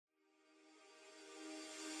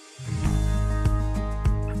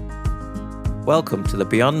Welcome to the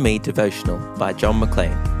Beyond Me devotional by John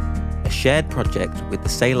McLean, a shared project with the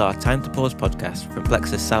Selah Time to Pause podcast from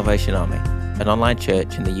Plexus Salvation Army, an online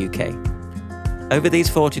church in the UK. Over these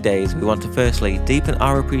 40 days, we want to firstly deepen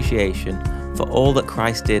our appreciation for all that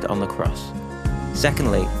Christ did on the cross.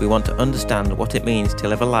 Secondly, we want to understand what it means to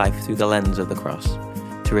live a life through the lens of the cross,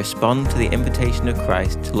 to respond to the invitation of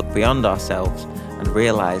Christ to look beyond ourselves and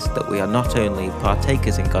realise that we are not only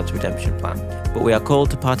partakers in God's redemption plan, but we are called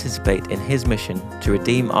to participate in His mission to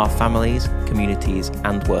redeem our families, communities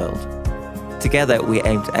and world. Together we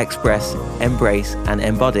aim to express, embrace and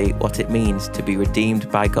embody what it means to be redeemed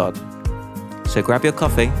by God. So grab your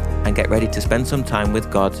coffee and get ready to spend some time with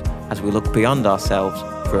God as we look beyond ourselves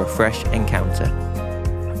for a fresh encounter.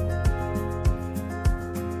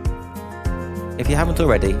 If you haven't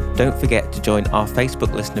already, don't forget to join our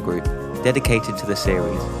Facebook listener group dedicated to the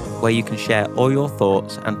series, where you can share all your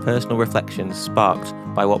thoughts and personal reflections sparked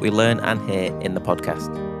by what we learn and hear in the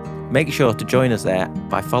podcast. Make sure to join us there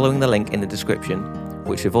by following the link in the description,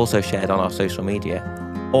 which we've also shared on our social media,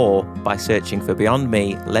 or by searching for Beyond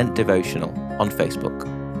Me Lent Devotional on Facebook.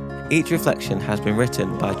 Each reflection has been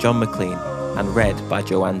written by John McLean and read by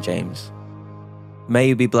Joanne James. May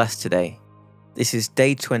you be blessed today. This is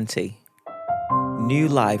day 20. New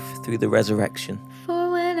life through the resurrection.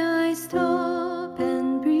 For when I stop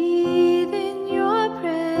and breathe in your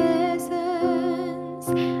presence,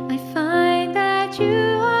 I find that you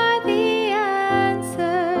are the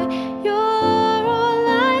answer. You're all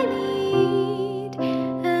I need.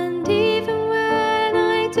 And even when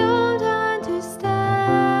I don't understand,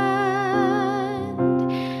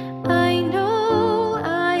 I know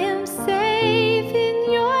I am safe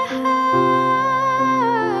in your hands.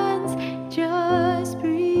 Just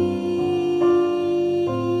breathe.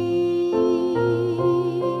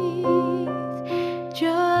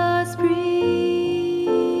 Just breathe.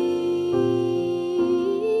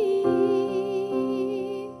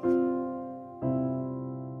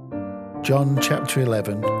 John chapter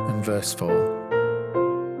 11 and verse 4.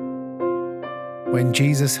 When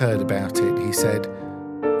Jesus heard about it, he said,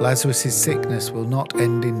 "Lazarus' sickness will not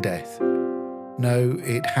end in death. No,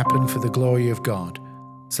 it happened for the glory of God,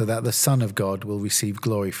 so that the Son of God will receive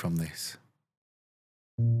glory from this."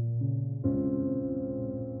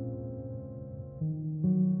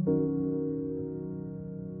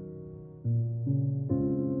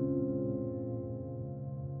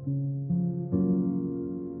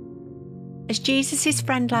 As Jesus'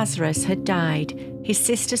 friend Lazarus had died, his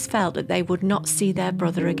sisters felt that they would not see their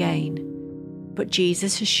brother again. But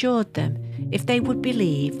Jesus assured them if they would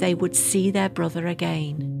believe, they would see their brother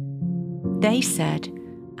again. They said,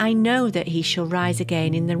 "I know that he shall rise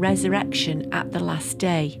again in the resurrection at the last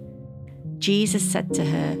day." Jesus said to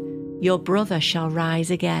her, "Your brother shall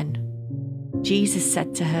rise again." Jesus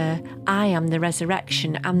said to her, "I am the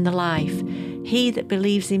resurrection and the life. He that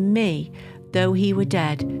believes in me, though he were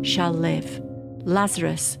dead, shall live.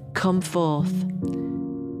 Lazarus, come forth."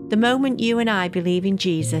 The moment you and I believe in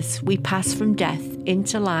Jesus, we pass from death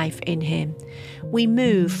into life in Him. We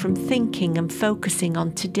move from thinking and focusing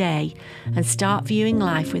on today and start viewing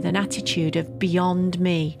life with an attitude of beyond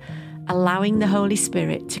me, allowing the Holy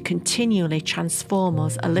Spirit to continually transform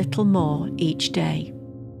us a little more each day.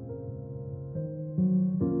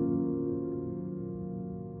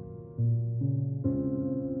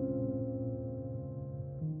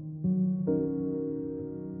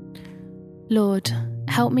 Lord,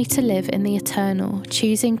 help me to live in the eternal,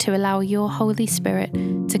 choosing to allow your Holy Spirit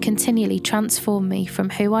to continually transform me from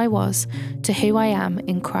who I was to who I am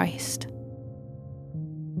in Christ.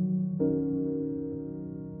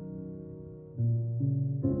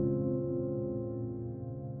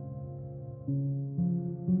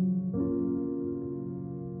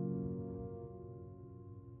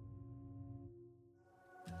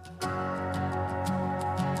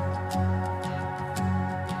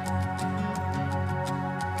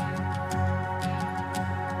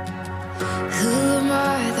 Who am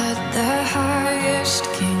I that the highest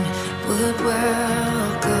King would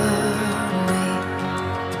welcome me?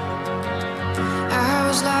 I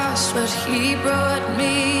was lost, but He brought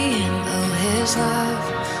me in. Oh, His love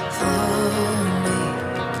for me.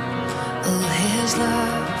 Oh, His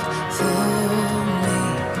love for me.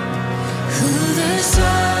 Who the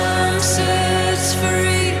Son sets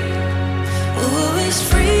free, oh, is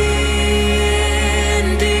free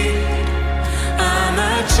indeed. I'm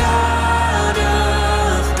a child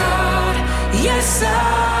of God, yes I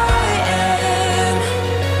am.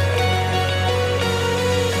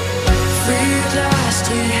 Free at last,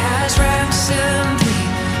 He has ransomed me.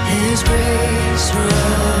 His grace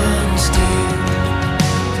runs deep.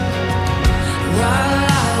 While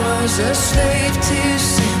I was a a slave to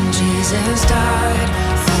sin, Jesus died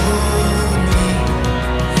for me.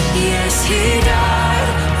 Yes, he died.